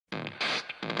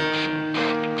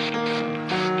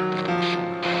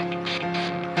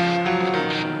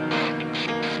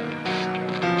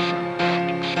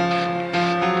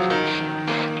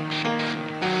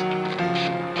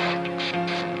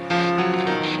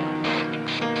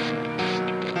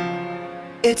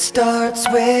It starts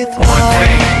with one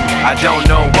thing, I don't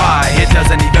know why. It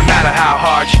doesn't even matter how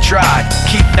hard you try.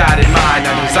 Keep that in mind.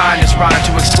 I designed this rhyme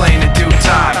to explain in due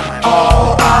time.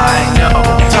 All I know,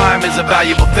 time is a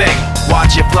valuable thing.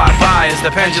 Watch it fly by as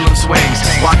the pendulum swings.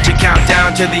 Watch it count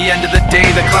down to the end of the day.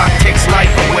 The clock takes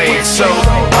life away. It's so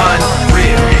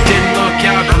unreal. Didn't look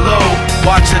out below.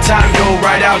 Watch the time go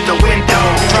right out the window.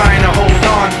 Trying to hold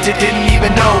on to didn't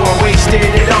even know I wasted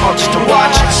it all just to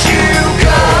watch you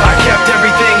go. I kept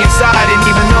everything inside, and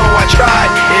even though I tried,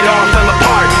 it all fell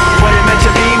apart. What it meant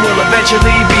to me will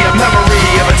eventually be a memory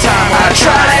of a time I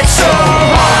tried so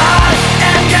hard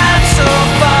and got so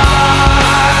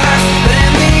far, but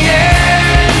in the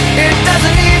end, it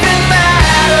doesn't even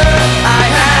matter. I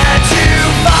had to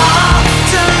fall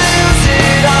to lose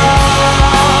it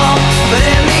all, but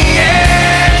in the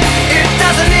end, it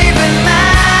doesn't even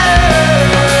matter.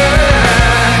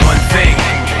 One thing,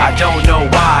 I don't know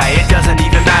why. It doesn't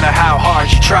even matter how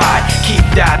hard you try. Keep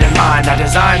that in mind. I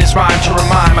designed this rhyme to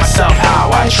remind myself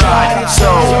how I tried so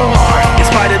hard. In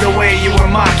spite of the way you were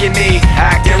mocking me,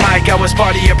 acting like I was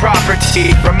part of your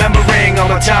property, remembering all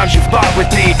the times you fought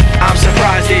with me, I'm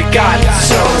surprised it got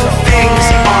so. Things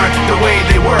aren't the way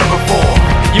they were before.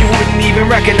 You wouldn't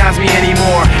even recognize me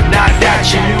anymore. Not that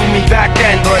you knew me back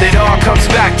then, but it all comes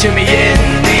back to me in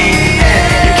the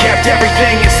end. You kept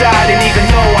everything inside, and even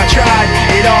though I tried,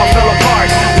 it all fell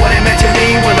apart. What it meant to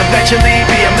me will eventually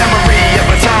be a memory of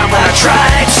a time when I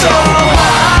tried so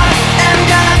hard and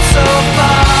got so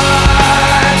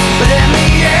far, but in the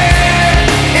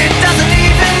end, it doesn't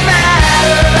even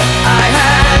matter. I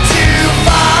had to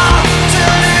fall to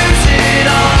lose it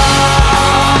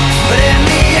all, but in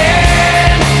the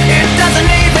end, it doesn't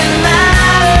even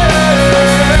matter.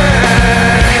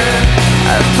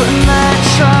 I've put my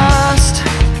trust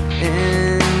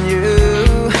in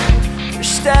you,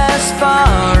 pushed as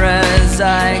far as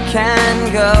I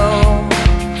can go.